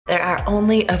There are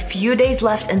only a few days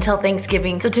left until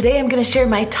Thanksgiving, so today I'm gonna share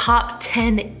my top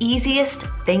 10 easiest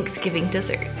Thanksgiving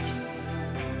desserts.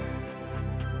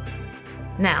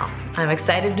 Now, I'm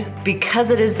excited because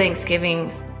it is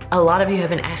Thanksgiving. A lot of you have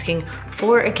been asking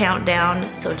for a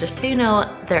countdown, so just so you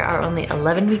know, there are only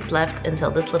 11 weeks left until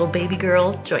this little baby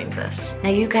girl joins us. Now,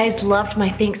 you guys loved my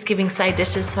Thanksgiving side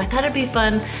dishes, so I thought it'd be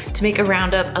fun to make a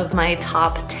roundup of my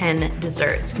top 10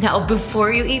 desserts. Now,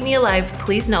 before you eat me alive,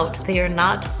 please note they are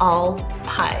not all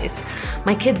pies.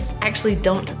 My kids actually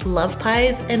don't love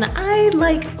pies, and I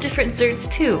like different desserts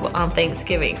too on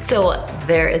Thanksgiving. So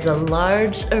there is a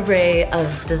large array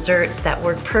of desserts that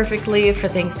work perfectly for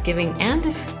Thanksgiving, and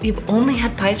if you've only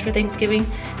had pies for Thanksgiving,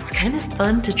 it's kind of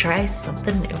fun to try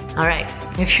something new. All right,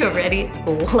 if you're ready,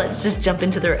 let's just jump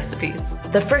into the recipes.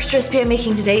 The first recipe I'm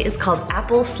making today is called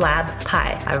Apple Slab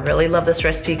Pie. I really love this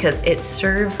recipe because it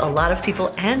serves a lot of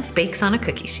people and bakes on a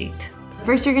cookie sheet.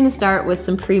 First, you're gonna start with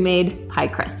some pre-made pie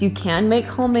crust. You can make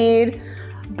homemade,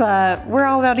 but we're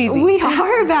all about easy. We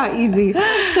are about easy.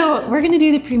 So we're gonna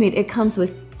do the pre-made. It comes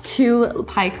with 2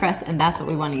 pie crusts, and that's what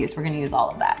we wanna use. We're gonna use all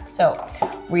of that. So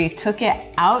we took it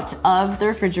out of the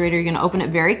refrigerator. You're gonna open it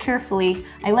very carefully.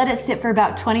 I let it sit for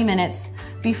about 20 minutes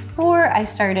before I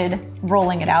started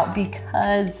rolling it out,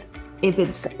 because if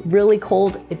it's really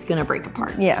cold, it's gonna break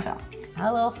apart. Yeah. So add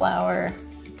a little flour,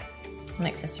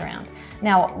 mix this around.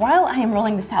 Now, while I am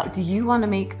rolling this out, do you want to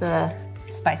make the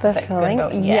spices that filling? go?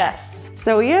 Yes.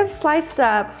 So we have sliced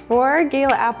up 4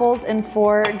 Gala apples and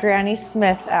 4 Granny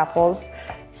Smith apples.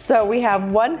 So we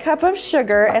have 1 cup of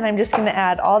sugar, and I'm just gonna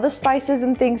add all the spices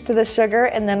and things to the sugar,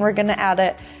 and then we're gonna add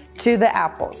it to the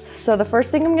apples. So the first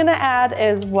thing I'm gonna add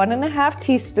is 1½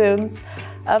 teaspoons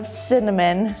of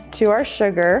cinnamon to our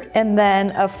sugar, and then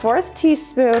a 1/4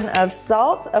 teaspoon of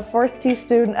salt, a 1/4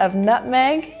 teaspoon of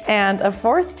nutmeg, and a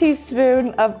 1/4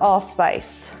 teaspoon of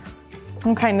allspice.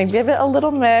 And kind of give it a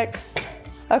little mix.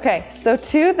 Okay, so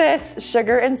to this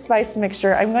sugar and spice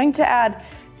mixture, I'm going to add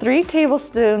 3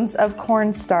 tablespoons of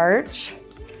cornstarch.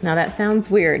 Now that sounds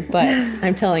weird, but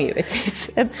I'm telling you, it tastes.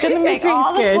 It's gonna make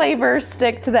all the flavors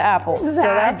stick to the apples. Exactly.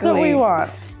 So that's what we want.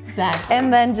 Exactly.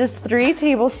 And then just 3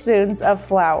 tablespoons of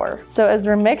flour. So as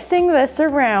we're mixing this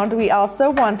around, we also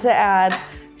want to add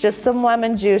just some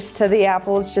lemon juice to the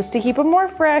apples just to keep them more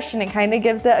fresh, and it kind of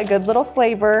gives it a good little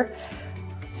flavor.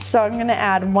 So I'm gonna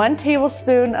add 1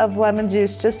 tablespoon of lemon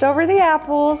juice just over the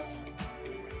apples.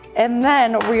 And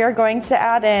then we are going to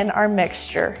add in our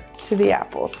mixture to the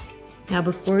apples. Now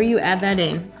before you add that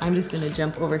in, I'm just gonna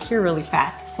jump over here really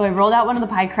fast. So I rolled out one of the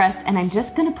pie crusts, and I'm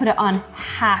just gonna put it on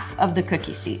half of the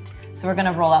cookie sheet. So we're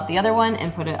gonna roll out the other one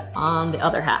and put it on the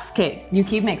other half. Okay, you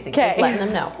keep mixing, just letting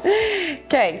them know.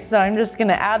 Okay, so I'm just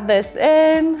gonna add this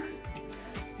in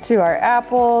to our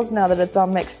apples now that it's all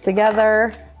mixed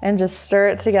together, and just stir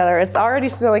it together. It's already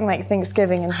smelling like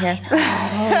Thanksgiving in here.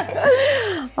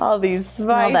 All these spices.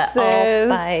 Smell that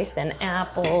allspice and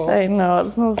apples. I know, it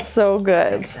smells so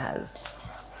good. It does.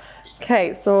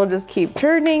 Okay, so we'll just keep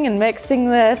turning and mixing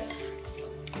this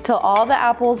till all the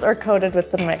apples are coated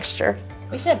with the mixture.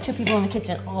 We should have 2 people in the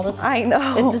kitchen all the time. I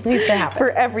know. It just needs to happen.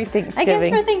 For every Thanksgiving. I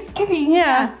guess for Thanksgiving.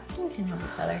 Yeah. We can help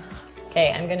each other.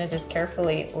 Okay, I'm gonna just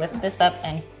carefully lift this up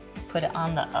and put it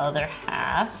on the other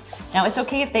half. Now it's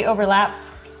okay if they overlap,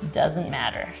 doesn't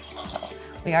matter. So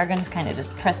we are gonna just kind of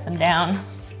just press them down.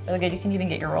 Really good. You can even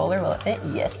get your roller. Will it fit?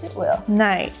 Yes, it will.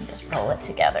 Nice. Just roll it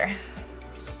together.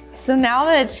 So now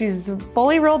that she's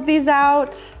fully rolled these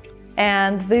out,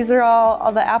 and these are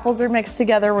all the apples are mixed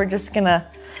together, we're just gonna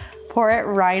pour it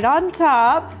right on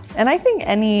top. And I think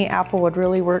any apple would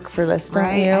really work for this,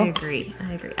 don't you? I agree.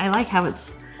 I agree. I like how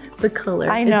it's the color.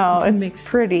 I know, it's mixed,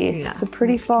 pretty. Yeah, it's a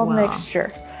pretty fall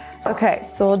mixture. Okay,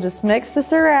 so we'll just mix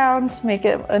this around, make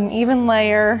it an even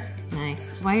layer.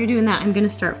 Nice. While you're doing that, I'm gonna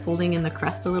start folding in the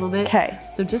crust a little bit. Okay.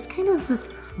 So just kind of just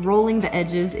rolling the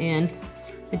edges in.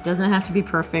 It doesn't have to be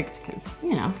perfect because,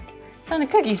 you know, it's on a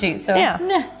cookie sheet, so yeah.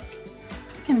 Nah,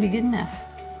 it's gonna be good enough.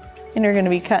 And you're gonna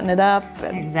be cutting it up.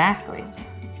 And exactly.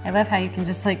 I love how you can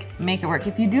just like make it work.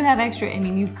 If you do have extra, I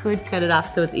mean, you could cut it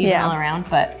off so it's even all around,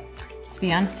 but to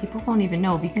be honest, people won't even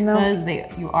know because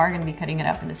you are gonna be cutting it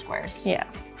up into squares. Yeah.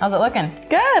 How's it looking?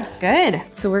 Good. Good.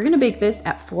 So we're gonna bake this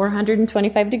at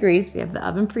 425 degrees. We have the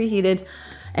oven preheated,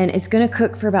 and it's gonna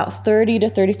cook for about 30 to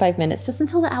 35 minutes, just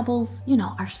until the apples, you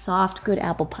know, are soft, good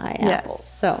apple pie apples.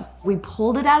 So we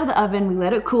pulled it out of the oven, we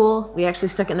let it cool. We actually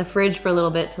stuck it in the fridge for a little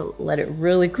bit to let it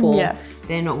really cool. Yes.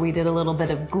 Then we did a little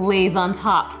bit of glaze on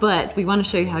top, but we wanna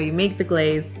show you how you make the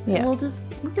glaze. Yeah.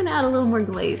 We're gonna add a little more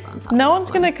glaze on top. No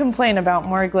one's gonna complain about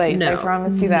more glaze, no, I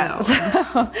promise you that. No.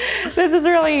 So, this is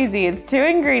really easy. It's 2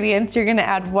 ingredients. You're gonna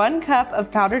add 1 cup of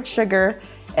powdered sugar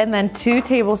and then 2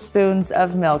 tablespoons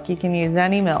of milk. You can use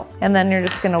any milk. And then you're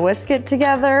just gonna whisk it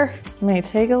together. It may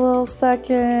take a little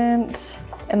second,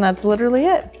 and that's literally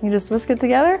it. You just whisk it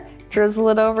together, drizzle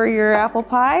it over your apple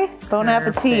pie. Bon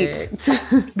appetit.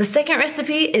 The second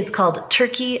recipe is called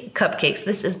turkey cupcakes.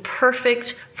 This is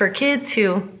perfect for kids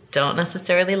who don't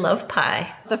necessarily love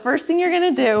pie. The first thing you're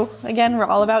gonna do, again, we're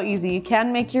all about easy. You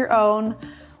can make your own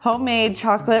homemade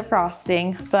chocolate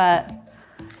frosting, but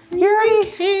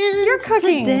you're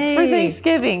cooking for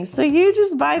Thanksgiving. So you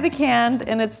just buy the canned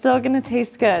and it's still gonna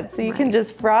taste good. So you can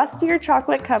just frost your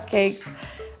chocolate cupcakes.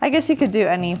 I guess you could do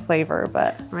any flavor,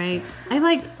 but. Right. I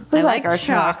like our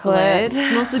chocolate.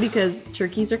 Mostly because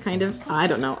turkeys are kind of, I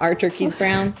don't know, our turkey's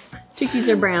brown. Turkeys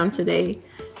are brown today.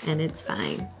 And it's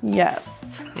fine.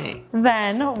 Yes. Okay.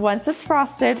 Then once it's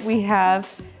frosted, we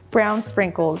have brown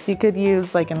sprinkles. You could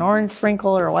use like an orange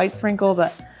sprinkle or a white sprinkle,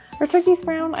 but are turkeys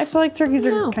brown? I feel like turkeys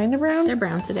are kind of brown. They're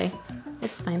brown today.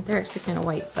 It's fine. They're actually kind of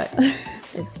white, but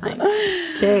it's fine.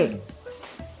 Okay.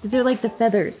 They're like the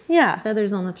feathers. Yeah.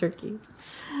 Feathers on the turkey.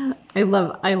 I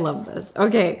love this.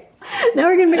 Okay. Now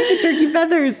we're gonna make the turkey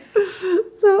feathers.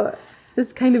 So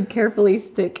just kind of carefully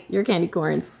stick your candy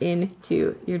corns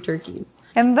into your turkeys.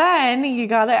 And then you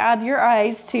gotta add your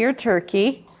eyes to your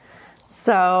turkey.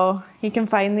 So you can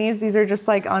find these. These are just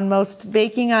like on most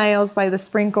baking aisles by the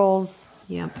sprinkles.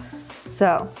 Yep.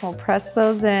 So we'll press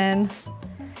those in.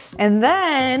 And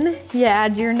then you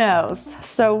add your nose.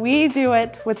 So we do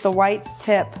it with the white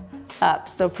tip up.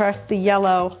 So press the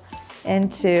yellow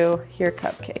into your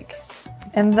cupcake.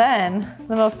 And then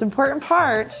the most important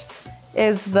part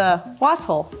is the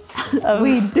wattle.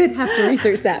 We did have to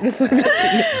research that before making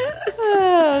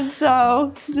it.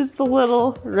 So just the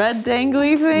little red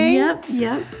dangly thing.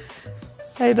 Yep.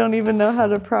 I don't even know how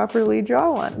to properly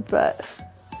draw one, but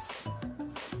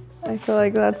I feel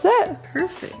like that's it.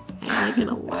 Perfect. I like it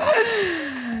a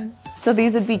lot. So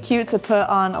these would be cute to put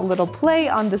on a little plate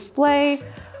on display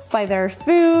by their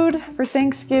food for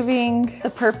Thanksgiving. The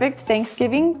perfect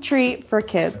Thanksgiving treat for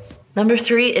kids. Number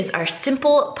 3 is our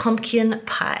simple pumpkin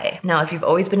pie. Now, if you've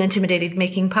always been intimidated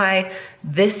making pie,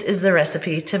 this is the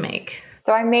recipe to make.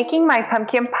 So I'm making my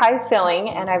pumpkin pie filling,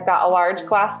 and I've got a large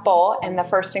glass bowl, and the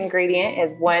first ingredient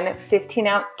is 1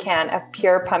 15-ounce can of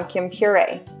pure pumpkin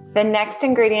puree. The next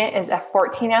ingredient is a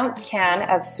 14-ounce can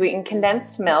of sweetened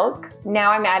condensed milk.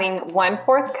 Now I'm adding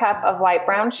 1/4 cup of light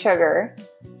brown sugar,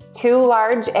 2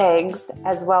 large eggs,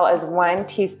 as well as 1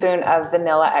 teaspoon of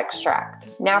vanilla extract.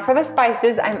 Now for the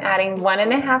spices, I'm adding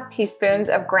 1½ teaspoons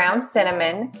of ground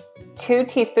cinnamon, 2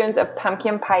 teaspoons of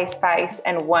pumpkin pie spice,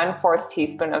 and 1/4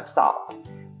 teaspoon of salt.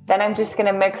 Then I'm just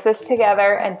gonna mix this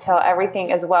together until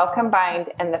everything is well combined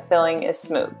and the filling is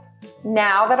smooth.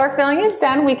 Now that our filling is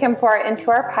done, we can pour it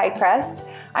into our pie crust.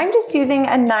 I'm just using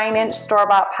a 9-inch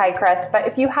store-bought pie crust, but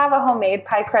if you have a homemade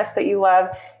pie crust that you love,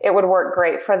 it would work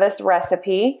great for this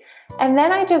recipe. And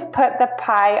then I just put the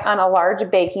pie on a large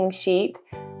baking sheet,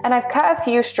 and I've cut a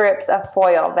few strips of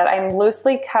foil that I'm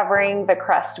loosely covering the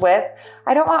crust with.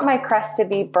 I don't want my crust to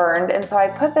be burned, and so I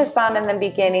put this on in the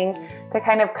beginning to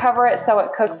kind of cover it so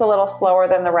it cooks a little slower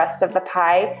than the rest of the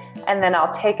pie, and then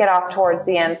I'll take it off towards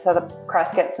the end so the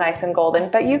crust gets nice and golden.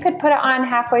 But you could put it on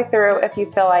halfway through if you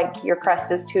feel like your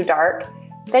crust is too dark.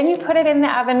 Then you put it in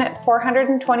the oven at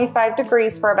 425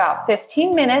 degrees for about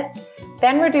 15 minutes,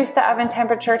 then reduce the oven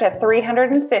temperature to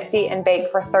 350 and bake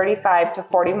for 35 to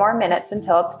 40 more minutes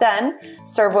until it's done.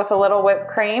 Serve with a little whipped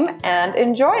cream and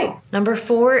enjoy. Number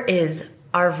 4 is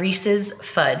our Reeses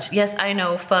Fudge. Yes, I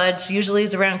know fudge usually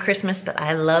is around Christmas, but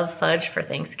I love fudge for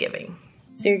Thanksgiving.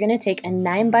 So you're gonna take a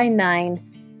 9x9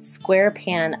 square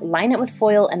pan, line it with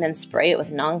foil, and then spray it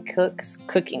with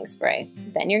cooking spray.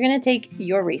 Then you're gonna take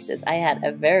your Reeses. I had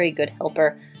a very good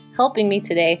helper helping me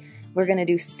today. We're gonna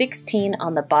do 16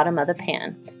 on the bottom of the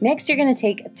pan. Next, you're gonna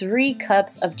take 3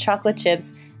 cups of chocolate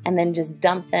chips and then just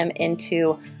dump them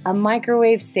into a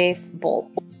microwave-safe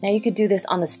bowl. Now you could do this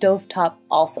on the stovetop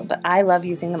also, but I love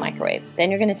using the microwave.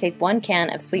 Then you're gonna take 1 can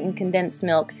of sweetened condensed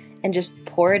milk and just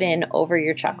pour it in over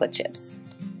your chocolate chips.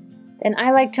 Then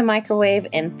I like to microwave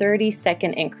in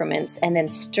 30-second increments and then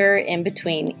stir in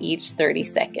between each 30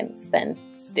 seconds, then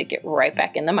stick it right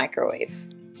back in the microwave.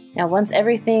 Now once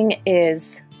everything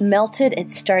is melted,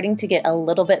 it's starting to get a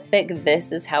little bit thick.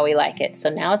 This is how we like it.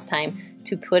 So now it's time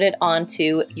to put it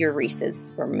onto your Reeses.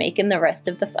 We're making the rest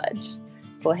of the fudge.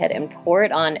 Go ahead and pour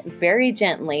it on very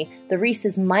gently. The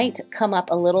Reeses might come up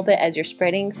a little bit as you're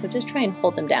spreading, so just try and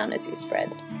hold them down as you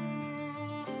spread.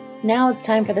 Now it's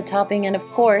time for the topping, and of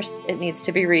course, it needs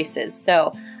to be Reeses.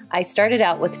 So I started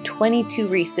out with 22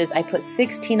 Reeses. I put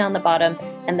 16 on the bottom,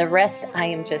 and the rest I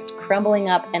am just crumbling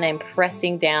up and I'm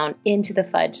pressing down into the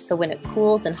fudge. So when it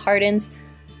cools and hardens,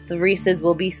 the Reese's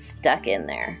will be stuck in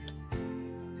there.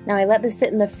 Now I let this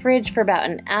sit in the fridge for about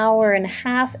an hour and a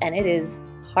half and it is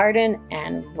hardened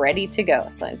and ready to go.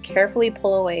 So I carefully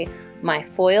pull away my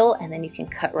foil and then you can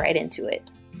cut right into it.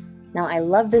 Now I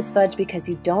love this fudge because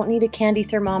you don't need a candy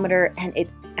thermometer and it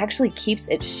actually keeps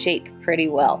its shape pretty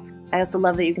well. I also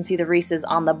love that you can see the Reese's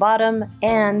on the bottom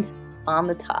and on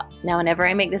the top. Now whenever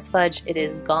I make this fudge, it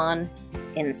is gone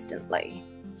instantly.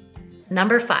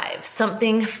 Number 5,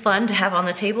 something fun to have on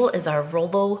the table is our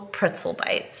Rolo pretzel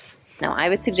bites. Now I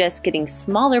would suggest getting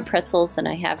smaller pretzels than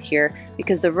I have here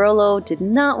because the Rolo did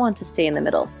not want to stay in the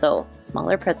middle, so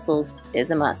smaller pretzels is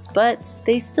a must, but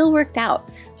they still worked out.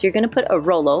 So you're gonna put a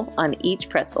Rolo on each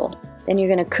pretzel. Then you're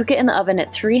gonna cook it in the oven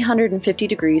at 350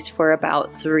 degrees for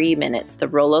about 3 minutes. The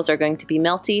Rolos are going to be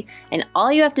melty, and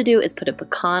all you have to do is put a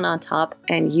pecan on top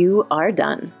and you are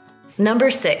done.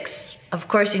 Number 6, of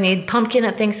course you need pumpkin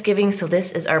at Thanksgiving, so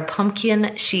this is our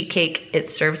pumpkin sheet cake. It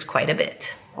serves quite a bit.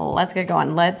 Well, let's get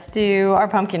going. Let's do our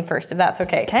pumpkin first, if that's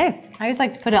okay. Okay. I always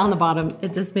like to put it on the bottom.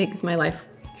 It just makes my life,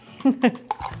 a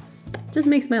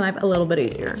little bit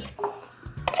easier.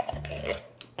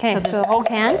 Okay, so the whole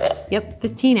can? Yep,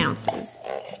 15 ounces.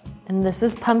 and this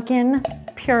is pumpkin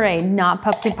puree, not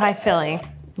pumpkin pie filling.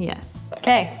 Yes.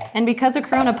 Okay. And because a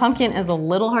Corona pumpkin is a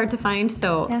little hard to find,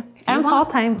 so Yeah. And fall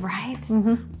time. Right.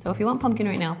 So if you want pumpkin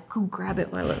right now, go grab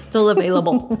it while it's still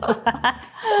available.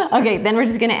 Okay, then we're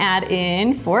just gonna add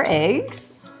in 4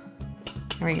 eggs.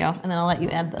 There we go. And then I'll let you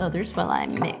add the others while I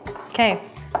mix. Okay.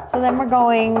 So then we're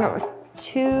going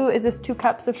is this 2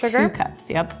 cups of sugar? 2 cups,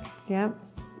 yep. Yep.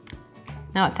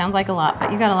 Now it sounds like a lot,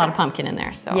 but you got a lot of pumpkin in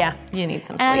there, so Yeah. you need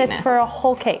some And sweetness. it's for a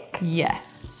whole cake. Yes.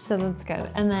 So that's good.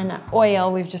 And then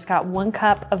oil, we've just got 1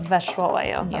 cup of vegetable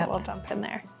oil that Yep. we'll dump in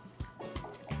there.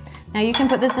 Now you can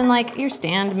put this in like your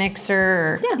stand mixer,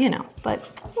 or, Yeah. you know, but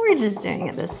we're just doing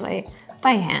it this way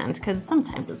by hand because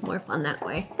sometimes it's more fun that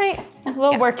way. Right.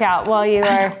 We'll work out while you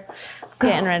are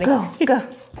getting ready. Go.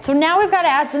 So now we've got to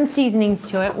add some seasonings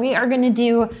to it. We are going to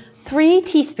do 3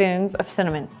 teaspoons of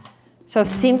cinnamon. So it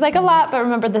seems like a lot, but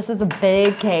remember this is a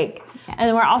big cake. Yes. And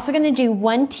then we're also going to do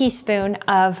 1 teaspoon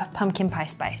of pumpkin pie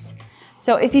spice.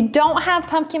 So if you don't have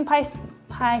pumpkin pie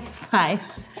spice,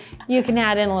 you can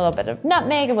add in a little bit of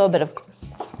nutmeg, a little bit of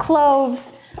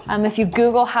cloves. If you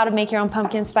Google how to make your own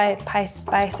pumpkin pie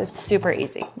spice, it's super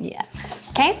easy.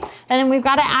 Yes. Okay, and then we've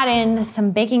got to add in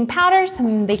some baking powder,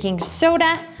 some baking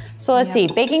soda. So let's see,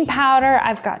 baking powder,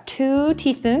 I've got 2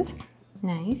 teaspoons.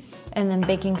 Nice. And then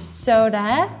baking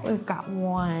soda, we've got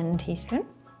 1 teaspoon.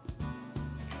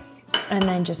 And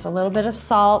then just a little bit of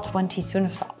salt, 1 teaspoon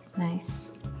of salt.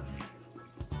 Nice.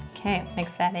 Okay,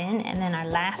 mix that in, and then our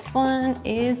last one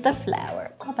is the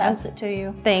flour. I'll pass it to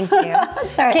you. Thank you.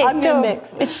 Sorry, Okay, I'm so gonna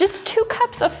mix. it's just 2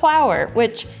 cups of flour,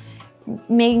 which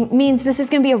means this is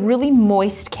gonna be a really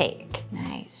moist cake.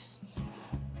 Nice.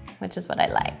 Which is what I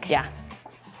like. Yeah.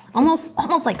 Almost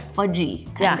like fudgy,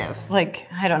 kind Yeah. of. Like,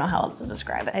 I don't know how else to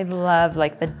describe it. I love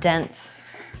like the dense,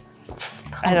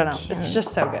 I don't know, Pumpkin. it's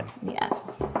just so good.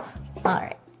 Yes. All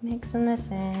right, mixing this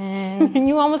in. And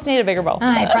you almost need a bigger bowl.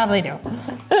 I probably do.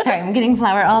 Sorry, I'm getting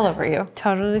flour all over you.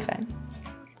 Totally fine.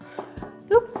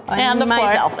 Oop, And the floor.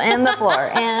 myself, and the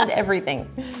floor, and everything.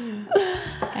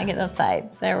 Just gotta get those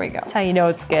sides. There we go. That's how you know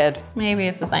it's good. Maybe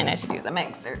it's a sign I should use a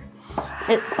mixer.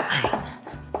 It's fine.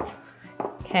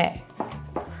 Okay.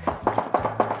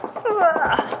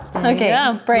 Okay,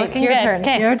 go. break. Looking Your good. turn.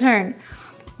 Okay. Your turn.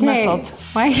 Okay. Muscles.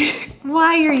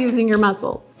 Why you're using your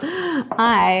muscles?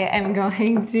 I am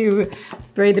going to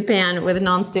spray the pan with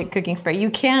nonstick cooking spray. You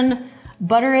can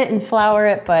butter it and flour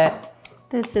it, but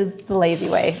this is the lazy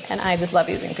way, and I just love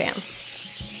using pan.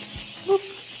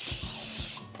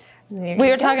 We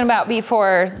were talking about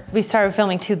before we started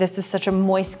filming too, this is such a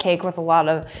moist cake with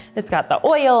it's got the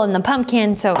oil and the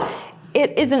pumpkin, so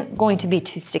it isn't going to be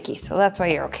too sticky. So that's why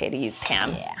you're okay to use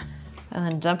pan. Yeah. And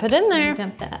then dump it in there.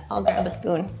 Dump that. I'll grab a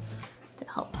spoon to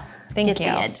help Thank get you.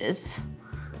 the edges.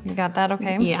 You got that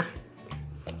okay? Yeah.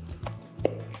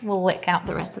 We'll lick out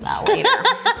the rest of that later.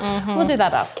 We'll do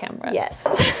that off camera. Yes.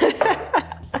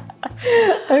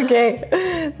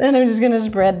 Okay, then I'm just gonna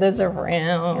spread this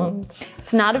around.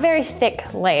 It's not a very thick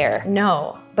layer.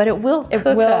 No, but it will cook It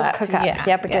will up. cook up. Yeah,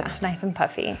 Yep, it yeah. gets nice and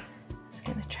puffy. Just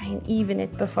gonna try and even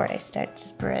it before I start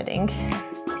spreading.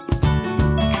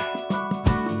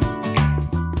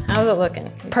 How's it looking?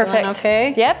 You Perfect. feeling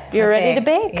okay? Yep, you're ready to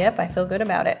bake. Yep, I feel good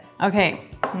about it. Okay,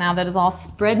 now that it's all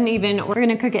spread and even, we're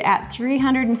gonna cook it at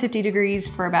 350 degrees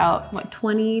for about, what,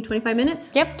 25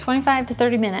 minutes? Yep, 25 to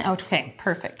 30 minutes. Okay,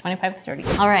 perfect, 25 to 30.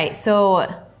 All right, so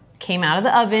came out of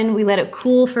the oven. We let it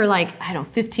cool for like, I don't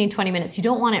know, 15, 20 minutes. You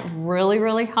don't want it really,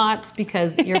 really hot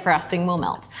because your frosting will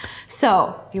melt.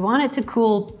 So you want it to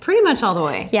cool pretty much all the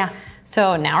way. Yeah.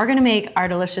 So now we're gonna make our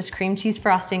delicious cream cheese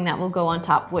frosting that will go on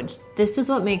top, which this is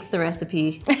what makes the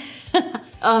recipe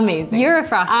amazing. You're a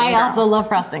frosting girl. I also love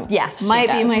frosting. Yes,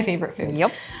 Might be my favorite food.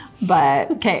 Yep.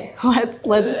 But okay,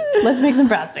 let's make some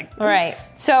frosting. All right,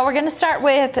 so we're gonna start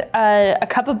with a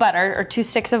cup of butter or 2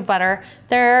 sticks of butter.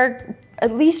 They're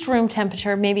at least room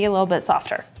temperature, maybe a little bit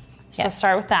softer. So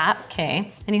start with that.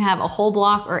 Okay, and you have a whole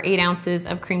block or 8 ounces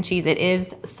of cream cheese. It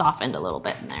is softened a little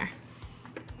bit in there.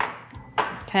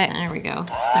 Okay. There we go.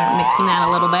 Start mixing that a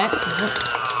little bit.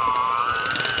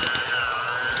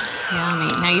 Yummy.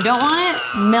 Now you don't want it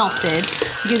melted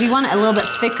because you want a little bit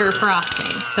thicker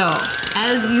frosting. So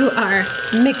as you are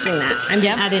mixing that, I'm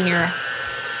gonna add in your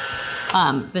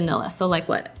vanilla. So like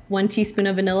what, 1 teaspoon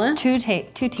of vanilla? 2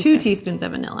 teaspoons. 2 teaspoons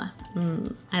of vanilla.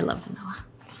 I love vanilla.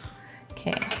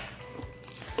 Okay.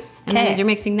 And then as you're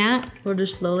mixing that, we'll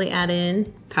just slowly add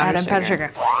in powdered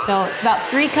sugar. So it's about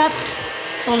 3 cups.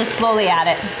 So we'll just slowly add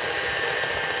it.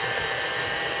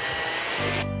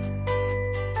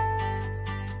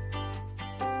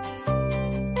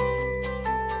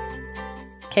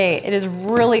 Okay, it is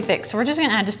really thick. So we're just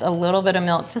gonna add just a little bit of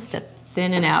milk just to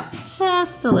thin it out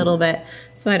just a little bit.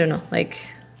 So I don't know, like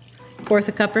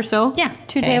 1/4 cup or so? Yeah,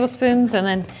 2 tablespoons, and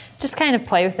then just kind of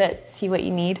play with it, see what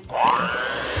you need. Yeah.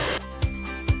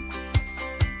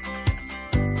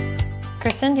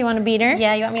 Kristen, do you want a beater?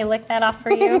 Yeah, you want me to lick that off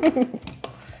for you?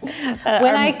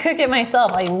 When I cook it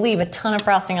myself, I leave a ton of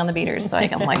frosting on the beaters so I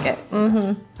can lick it.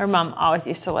 Our mom always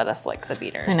used to let us lick the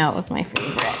beaters. I know, it was my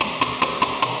favorite.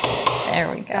 There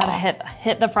we go. Gotta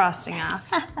hit the frosting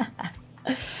off.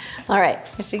 All right,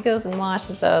 if she goes and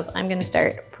washes those, I'm gonna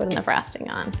start putting the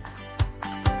frosting on.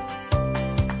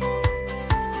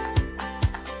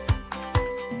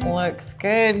 Looks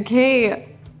good, Kate.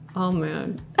 Oh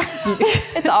man.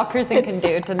 It's all Kristen can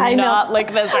do to not lick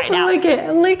this right now. Lick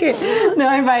it. No,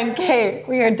 I'm fine. Okay,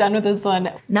 we are done with this one.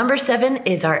 Number 7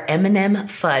 is our M&M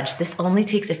Fudge. This only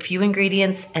takes a few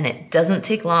ingredients and it doesn't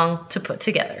take long to put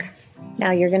together.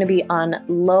 Now you're gonna be on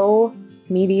low,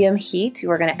 medium heat.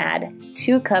 We're gonna add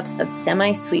 2 cups of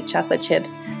semi-sweet chocolate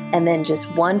chips and then just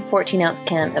 1 14-ounce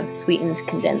can of sweetened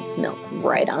condensed milk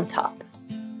right on top.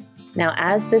 Now,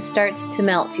 as this starts to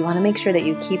melt, you want to make sure that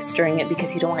you keep stirring it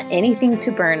because you don't want anything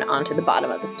to burn onto the bottom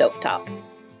of the stovetop.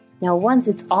 Now, once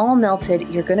it's all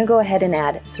melted, you're going to go ahead and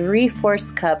add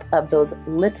 3/4 cup of those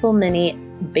little mini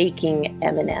baking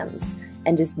M&Ms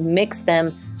and just mix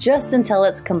them just until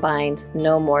it's combined,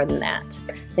 no more than that.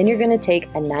 Then you're going to take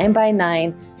a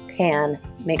 9x9 pan,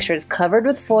 make sure it's covered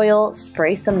with foil,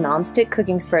 spray some nonstick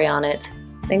cooking spray on it,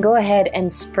 then go ahead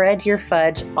and spread your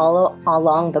fudge all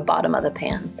along the bottom of the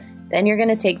pan. Then you're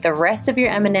gonna take the rest of your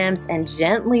M&Ms and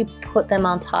gently put them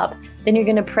on top. Then you're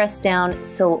gonna press down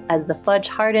so as the fudge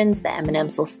hardens, the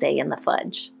M&Ms will stay in the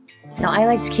fudge. Now I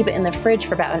like to keep it in the fridge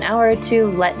for about an hour or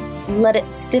 2, let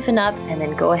it stiffen up, and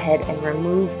then go ahead and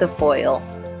remove the foil.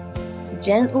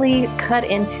 Gently cut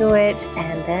into it,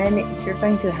 and then you're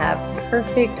going to have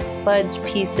perfect fudge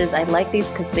pieces. I like these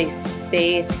because they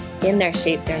stay in their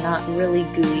shape. They're not really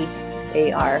gooey.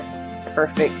 They are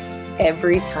perfect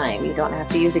every time. You don't have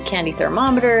to use a candy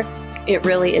thermometer. It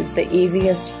really is the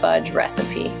easiest fudge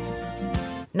recipe.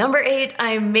 Number 8,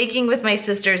 I'm making with my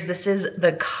sisters. This is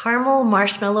the caramel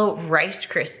marshmallow Rice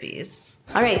Krispies.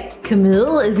 All right,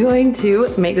 Camille is going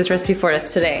to make this recipe for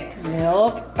us today.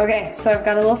 Nope. Okay, so I've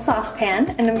got a little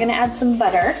saucepan and I'm gonna add some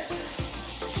butter.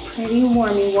 It's pretty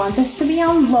warm. You want this to be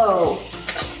on low.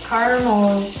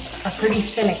 Caramels are pretty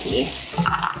finicky.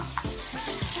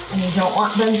 And you don't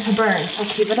want them to burn, so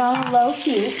keep it on low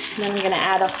heat. And then I'm gonna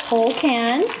add a whole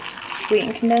can of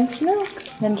sweetened condensed milk.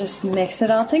 Then just mix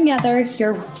it all together.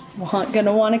 You're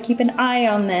gonna wanna keep an eye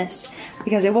on this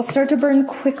because it will start to burn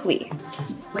quickly.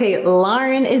 Okay,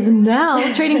 Lauren is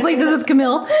now trading places with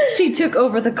Camille. She took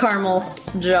over the caramel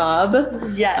job.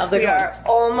 Yes, we are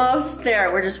almost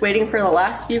there. We're just waiting for the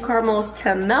last few caramels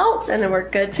to melt and then we're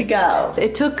good to go.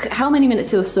 It took how many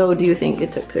minutes or so do you think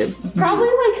it took to? Probably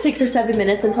like 6 or 7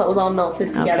 minutes until it was all melted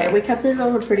together. Okay. We kept it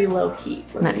on a pretty low heat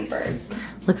when it burned.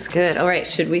 Looks good. All right,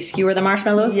 should we skewer the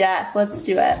marshmallows? Yes, let's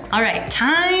do it. All right,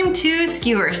 time to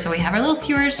skewer. So we have our little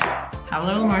skewers, our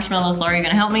little marshmallows. Laura, you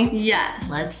gonna help me? Yes.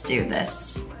 Let's do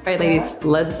this. All right, ladies,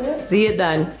 let's see it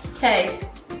done. Okay.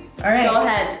 All right. Go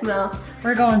ahead, Camille.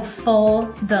 We're going full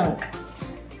dunk.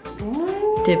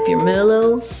 Dip your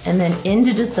Milo and then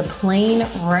into just the plain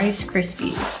Rice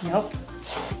Krispies. Nope.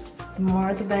 The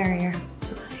more the merrier.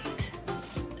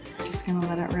 Just gonna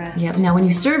let at rest. Yep, now when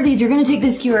you serve these, you're gonna take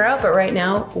the skewer out, but right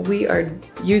now we are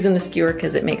using the skewer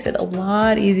because it makes it a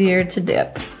lot easier to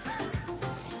dip.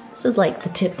 This is like the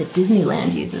tip that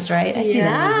Disneyland uses, right? I see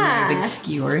them using their big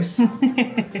skewers.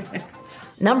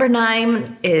 Number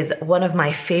 9 is one of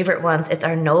my favorite ones. It's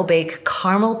our no-bake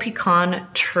caramel pecan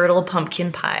turtle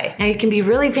pumpkin pie. Now you can be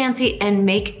really fancy and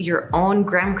make your own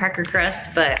graham cracker crust,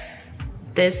 but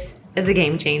this is a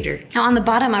game changer. Now on the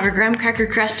bottom of our graham cracker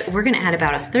crust, we're gonna add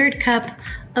about a 1/3 cup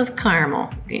of caramel.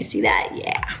 Can you see that?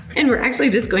 Yeah. And we're actually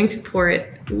just going to pour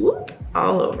it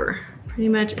all over, pretty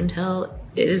much until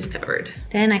it is covered.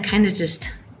 Then I kind of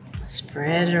just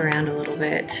spread it around a little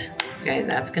bit. You guys,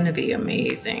 that's gonna be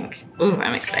amazing. Ooh,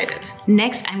 I'm excited.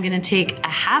 Next, I'm gonna take a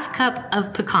 1/2 cup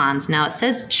of pecans. Now it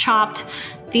says chopped.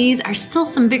 These are still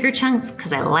some bigger chunks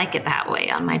because I like it that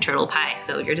way on my turtle pie.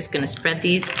 So you're just gonna spread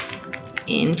these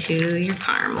into your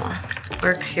caramel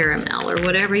or caramel or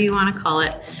whatever you wanna call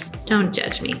it. Don't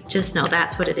judge me, just know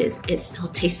that's what it is. It still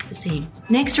tastes the same.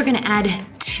 Next, we're gonna add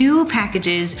 2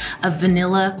 packages of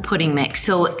vanilla pudding mix.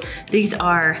 So these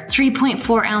are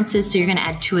 3.4 ounces, so you're gonna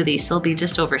add 2 of these. So it'll be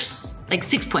just over like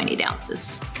 6.8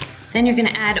 ounces. Then you're gonna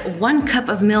add 1 cup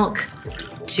of milk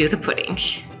to the pudding.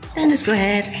 Then just go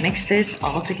ahead, mix this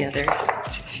all together.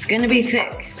 It's gonna be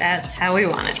thick, that's how we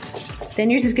want it. Then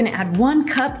you're just gonna add 1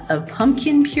 cup of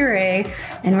pumpkin puree,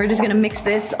 and we're just gonna mix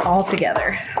this all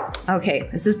together. Okay,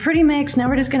 this is pretty mixed. Now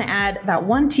we're just gonna add about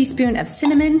 1 teaspoon of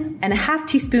cinnamon and a 1/2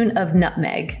 teaspoon of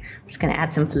nutmeg. We're just gonna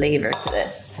add some flavor to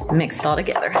this. Mix it all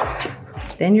together.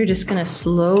 Then you're just gonna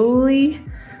slowly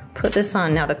put this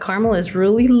on. Now the caramel is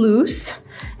really loose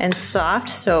and soft,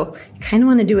 so you kind of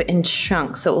want to do it in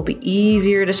chunks so it will be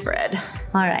easier to spread.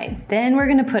 All right, then we're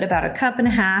gonna put about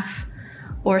 1.5 cups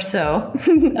or so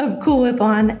of Cool Whip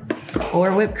on,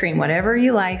 or whipped cream, whatever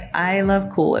you like. I love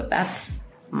Cool Whip, that's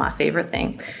my favorite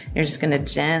thing. You're just gonna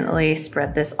gently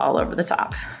spread this all over the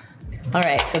top. All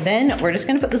right, so then we're just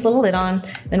gonna put this little lid on,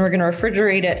 then we're gonna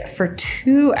refrigerate it for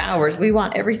 2 hours. We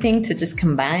want everything to just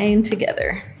combine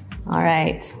together. All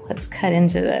right, let's cut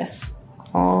into this.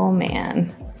 Oh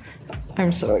man,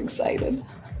 I'm so excited.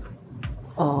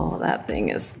 Oh, that thing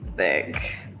is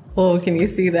thick. Oh, can you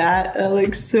see that? That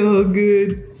looks so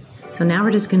good. So now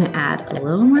we're just gonna add a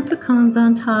little more pecans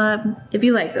on top. If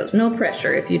you like those, no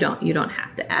pressure. If you don't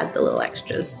have to add the little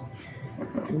extras.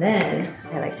 And then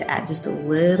I like to add just a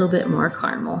little bit more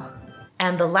caramel.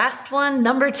 And the last one,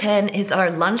 number 10, is our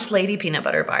Lunch Lady peanut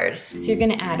butter bars. So you're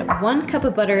gonna add 1 cup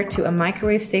of butter to a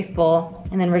microwave safe bowl,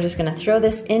 and then we're just gonna throw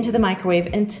this into the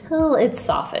microwave until it's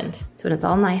softened. So when it's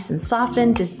all nice and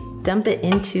softened, just dump it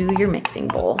into your mixing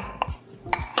bowl.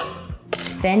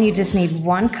 Then you just need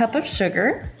 1 cup of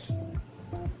sugar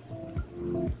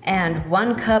and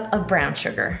 1 cup of brown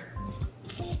sugar.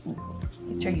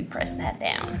 Make sure you press that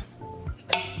down.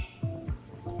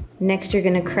 Next, you're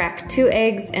gonna crack 2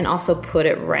 eggs and also put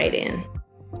it right in.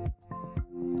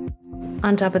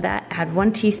 On top of that, add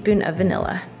 1 teaspoon of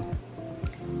vanilla.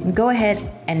 And go ahead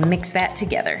and mix that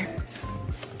together.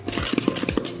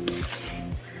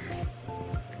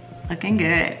 Looking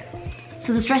good.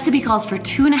 So this recipe calls for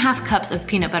 2.5 cups of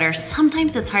peanut butter.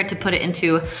 Sometimes it's hard to put it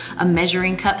into a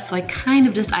measuring cup, so I kind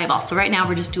of just eyeball. So right now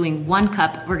we're just doing 1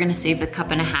 cup. We're gonna save the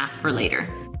 1.5 cups for later.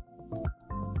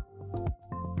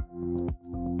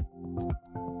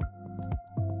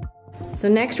 So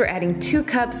next we're adding 2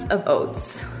 cups of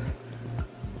oats.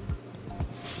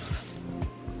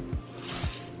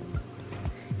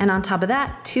 And on top of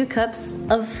that, 2 cups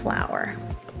of flour.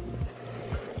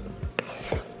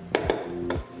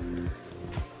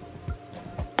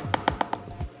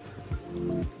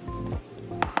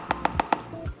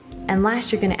 And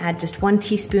last, you're gonna add just 1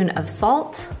 teaspoon of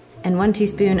salt and 1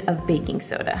 teaspoon of baking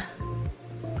soda.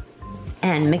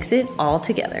 And mix it all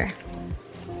together.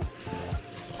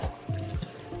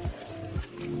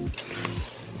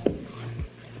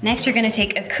 Next, you're gonna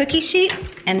take a cookie sheet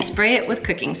and spray it with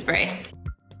cooking spray.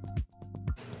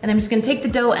 And I'm just gonna take the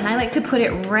dough and I like to put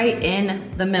it right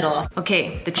in the middle.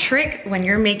 Okay, the trick when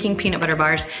you're making peanut butter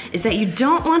bars is that you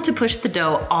don't want to push the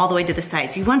dough all the way to the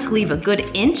sides. You want to leave a good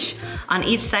inch on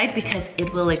each side because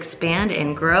it will expand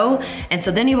and grow. And so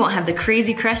then you won't have the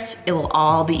crazy crust, it will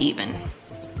all be even.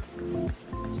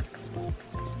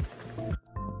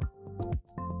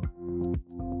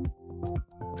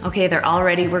 Okay, they're all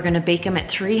ready. We're gonna bake them at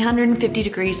 350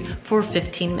 degrees for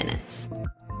 15 minutes.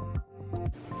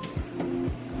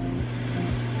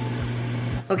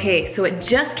 Okay, so it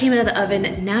just came out of the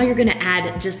oven. Now you're gonna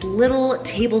add just little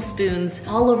tablespoons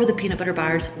all over the peanut butter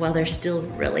bars while they're still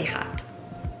really hot.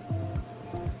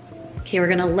 Okay, we're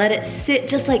gonna let it sit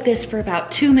just like this for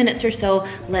about 2 minutes or so,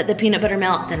 let the peanut butter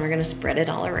melt, then we're gonna spread it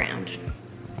all around.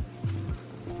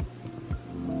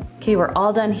 Okay, we're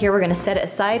all done here. We're gonna set it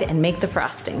aside and make the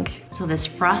frosting. So this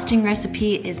frosting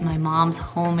recipe is my mom's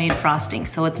homemade frosting.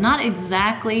 So it's not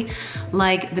exactly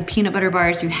like the peanut butter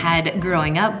bars you had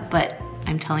growing up, but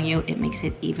I'm telling you, it makes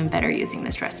it even better using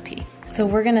this recipe. So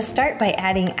we're gonna start by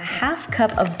adding a 1/2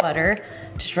 cup of butter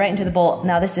just right into the bowl.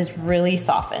 Now this is really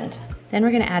softened. Then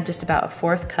we're gonna add just about a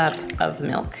 1/4 cup of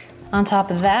milk. On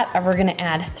top of that, we're gonna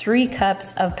add 3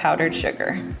 cups of powdered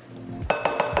sugar.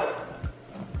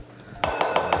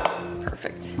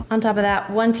 Perfect. On top of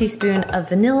that, 1 teaspoon of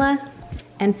vanilla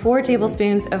and 4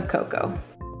 tablespoons of cocoa.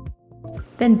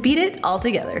 Then beat it all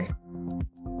together.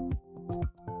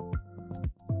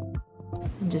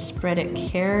 And just spread it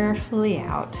carefully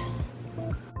out.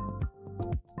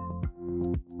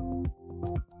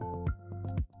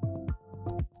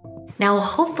 Now,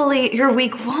 hopefully your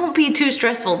week won't be too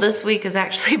stressful. This week has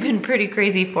actually been pretty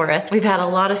crazy for us. We've had a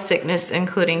lot of sickness,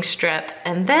 including strep.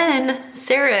 And then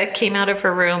Sarah came out of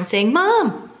her room saying,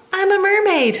 "Mom, I'm a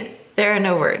mermaid." There are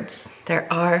no words. There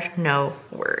are no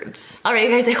words. All right,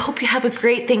 guys, I hope you have a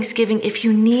great Thanksgiving. If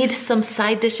you need some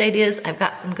side dish ideas, I've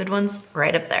got some good ones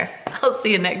right up there. I'll see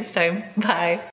you next time. Bye.